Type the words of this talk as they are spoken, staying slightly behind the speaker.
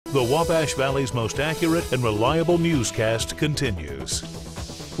The Wabash Valley's most accurate and reliable newscast continues.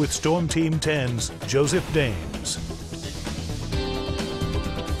 With Storm Team 10's Joseph Dames.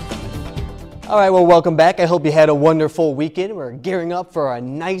 All right, well, welcome back. I hope you had a wonderful weekend. We're gearing up for a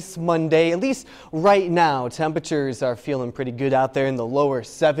nice Monday. At least right now, temperatures are feeling pretty good out there in the lower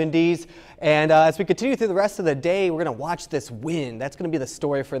 70s. And as we continue through the rest of the day, we're going to watch this wind. That's going to be the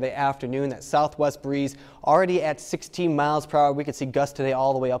story for the afternoon. That southwest breeze already at 16 miles per hour. We could see gusts today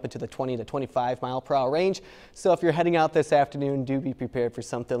all the way up into the 20 to 25 mile per hour range. So if you're heading out this afternoon, do be prepared for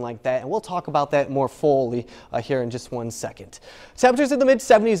something like that. And we'll talk about that more fully here in just 1 second. Temperatures in the mid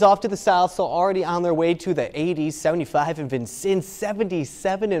 70s off to the south, so already on their way to the 80s, 75 in Vincennes,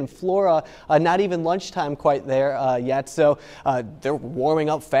 77 in Flora. Not even lunchtime quite there yet. So they're warming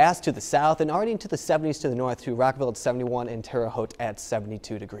up fast to the south and already into the 70s to the north to Rockville at 71 and Terre Haute at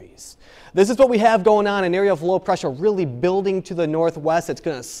 72 degrees. This is what we have going on. An area of low pressure really building to the northwest. It's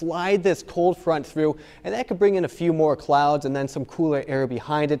going to slide this cold front through, and that could bring in a few more clouds and then some cooler air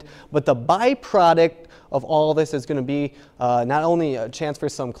behind it. But the byproduct of all this is going to be not only a chance for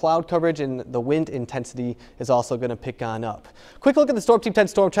some cloud coverage, and the wind intensity is also going to pick on up. Quick look at the Storm Team 10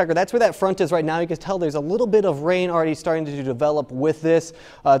 storm tracker. That's where that front is right now. You can tell there's a little bit of rain already starting to develop with this.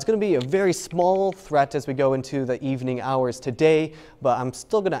 It's going to be a very small threat as we go into the evening hours today, but I'm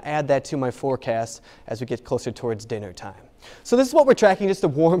still going to add that to my forecast as we get closer towards dinner time. So this is what we're tracking, just a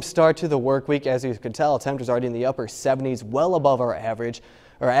warm start to the work week. As you can tell, temperatures already in the upper 70s, well above our average.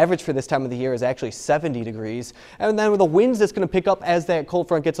 Our average for this time of the year is actually 70 degrees. And then with the winds that's going to pick up as that cold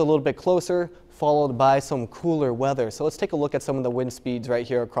front gets a little bit closer, followed by some cooler weather. So let's take a look at some of the wind speeds right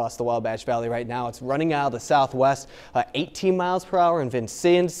here across the Wabash Valley right now. It's running out of the southwest, 18 miles per hour in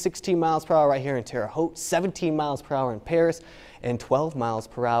Vincennes, 16 miles per hour right here in Terre Haute, 17 miles per hour in Paris, and 12 miles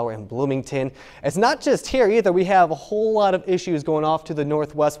per hour in Bloomington. It's not just here either. We have a whole lot of issues going off to the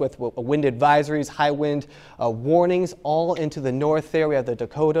northwest with wind advisories, high wind warnings all into the north there. We have the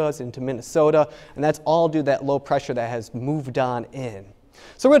Dakotas into Minnesota, and that's all due to that low pressure that has moved on in.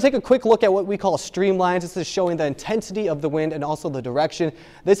 So we're going to take a quick look at what we call streamlines. This is showing the intensity of the wind and also the direction.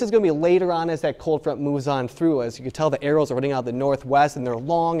 This is going to be later on as that cold front moves on through. As you can tell, the arrows are running out of the northwest and they're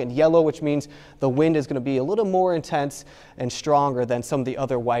long and yellow, which means the wind is going to be a little more intense and stronger than some of the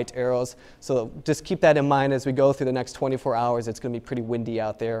other white arrows. So just keep that in mind as we go through the next 24 hours. It's going to be pretty windy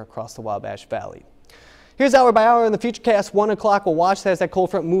out there across the Wabash Valley. Here's hour by hour in the Futurecast. 1 o'clock. We'll watch as that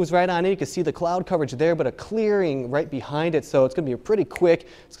cold front moves right on in. You can see the cloud coverage there, but a clearing right behind it. So it's going to be pretty quick.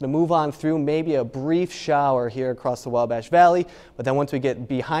 It's going to move on through, maybe a brief shower here across the Wabash Valley. But then once we get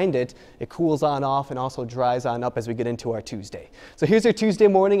behind it, it cools on off and also dries on up as we get into our Tuesday. So here's your Tuesday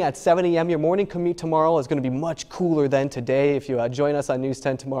morning at 7 a.m. Your morning commute tomorrow is going to be much cooler than today. If you join us on News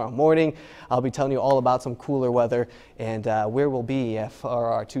 10 tomorrow morning, I'll be telling you all about some cooler weather and where we'll be for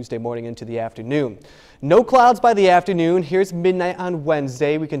our Tuesday morning into the afternoon. No clouds by the afternoon. Here's midnight on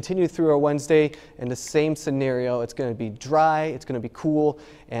Wednesday. We continue through our Wednesday in the same scenario. It's going to be dry, it's going to be cool,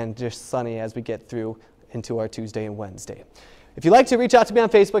 and just sunny as we get through into our Tuesday and Wednesday. If you'd like to reach out to me on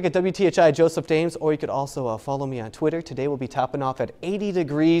Facebook at WTHI Joseph Dames, or you could also follow me on Twitter. Today we'll be topping off at 80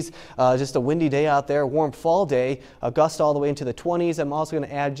 degrees, just a windy day out there, warm fall day, a gust all the way into the 20s. I'm also going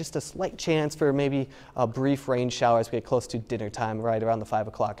to add just a slight chance for maybe a brief rain shower as we get close to dinner time right around the 5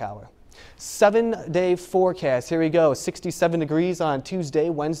 o'clock hour. 7-day forecast. Here we go. 67 degrees on Tuesday,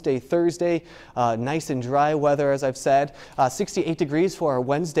 Wednesday, Thursday. Nice and dry weather, as I've said. 68 degrees for our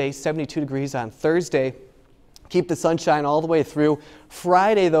Wednesday, 72 degrees on Thursday. Keep the sunshine all the way through.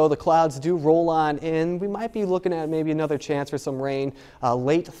 Friday, though, the clouds do roll on in. We might be looking at maybe another chance for some rain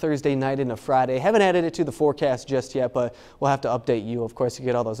late Thursday night into Friday. Haven't added it to the forecast just yet, but we'll have to update you. Of course, you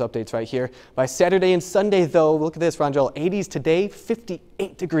get all those updates right here. By Saturday and Sunday, though, look at this, Ronjel. 80s today,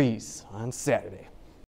 58 degrees on Saturday.